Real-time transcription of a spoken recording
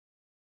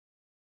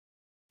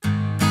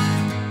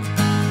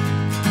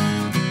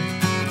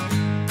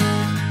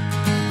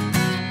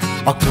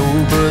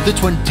October the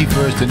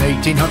 21st in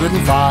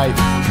 1805,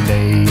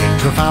 lay in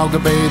Trafalgar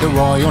Bay the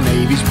Royal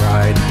Navy's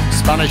pride.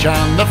 Spanish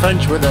and the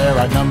French were there,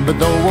 outnumbered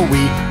though were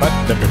we, but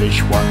the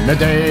British won the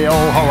day.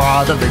 Oh,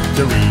 hurrah the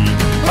victory!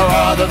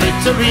 Hurrah the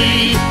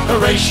victory!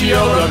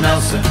 Horatio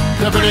Nelson,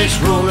 the British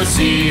rule the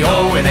sea.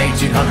 Oh, in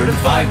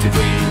 1805 did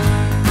we.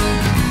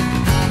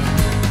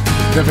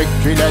 The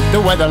victory led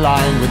the weather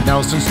line with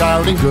Nelson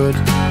starring good.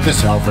 The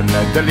Sovereign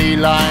led the lee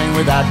line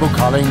with Admiral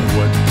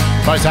Collingwood.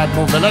 Vice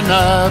Admiral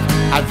Villeneuve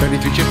had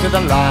 33 ships to the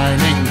line,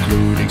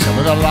 including some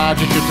of the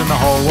largest ships in the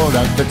whole world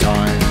at the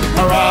time.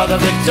 Hurrah the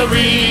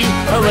victory!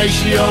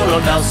 Horatio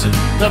Nelson,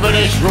 the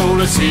British rule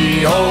the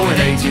sea. Oh, in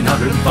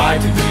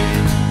 1805 did we.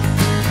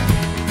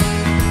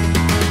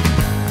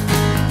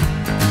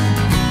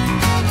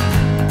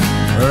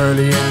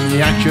 Early in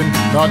the action,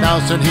 Lord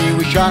Nelson he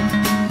was shot,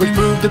 which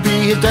proved to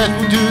be his death.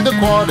 To the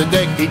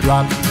quarter-deck he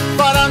dropped.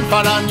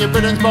 Fight on, you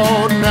Britain's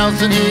bold,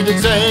 Nelson he did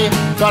say.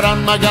 Fight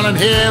on, my gallant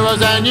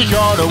heroes, and you're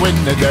sure to win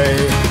the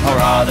day.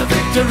 Hurrah the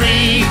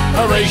victory!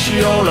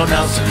 Horatio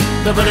Nelson,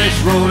 the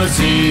British rule the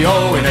sea.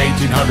 Oh, in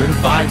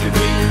 1805 did we.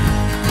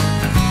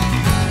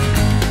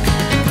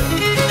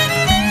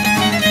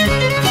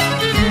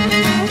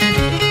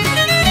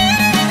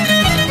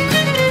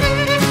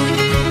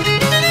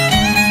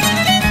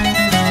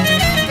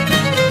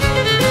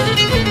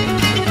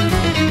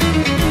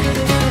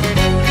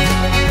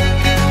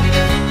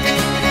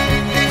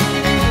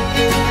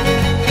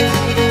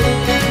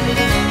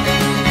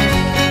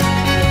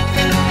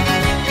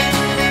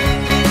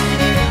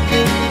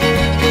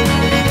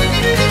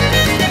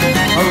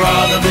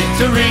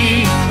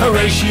 Victory,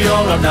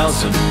 Horatio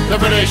Nelson, the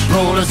British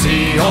rule the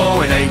sea.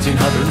 Oh, in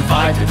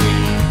 1805 did we.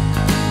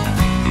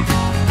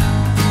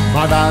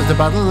 5 hours the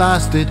battle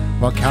lasted,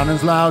 while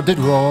cannons loud did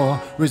roar,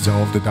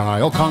 resolved to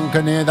die or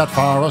conquer near that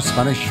far off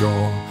Spanish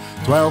shore.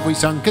 12 we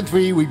sunk and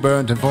 3 we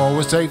burnt and 4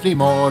 were safely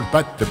moored,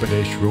 but the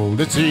British ruled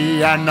the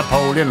sea and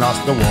Napoleon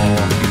lost the war.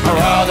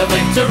 Hurrah the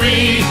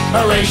victory!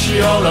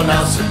 Horatio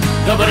Nelson,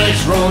 the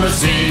British ruled the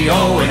sea.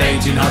 Oh, in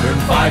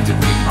 1805 did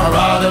we.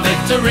 Hurrah the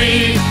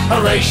victory!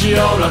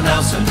 Horatio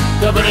Nelson,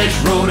 the British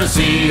ruled the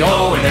sea.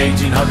 Oh, in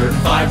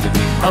 1805 did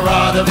we.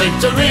 Hurrah the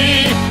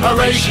victory!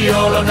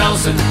 Horatio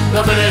Nelson,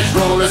 the British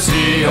ruled the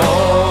sea.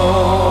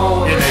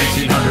 Oh, in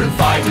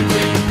 1805 did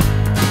we.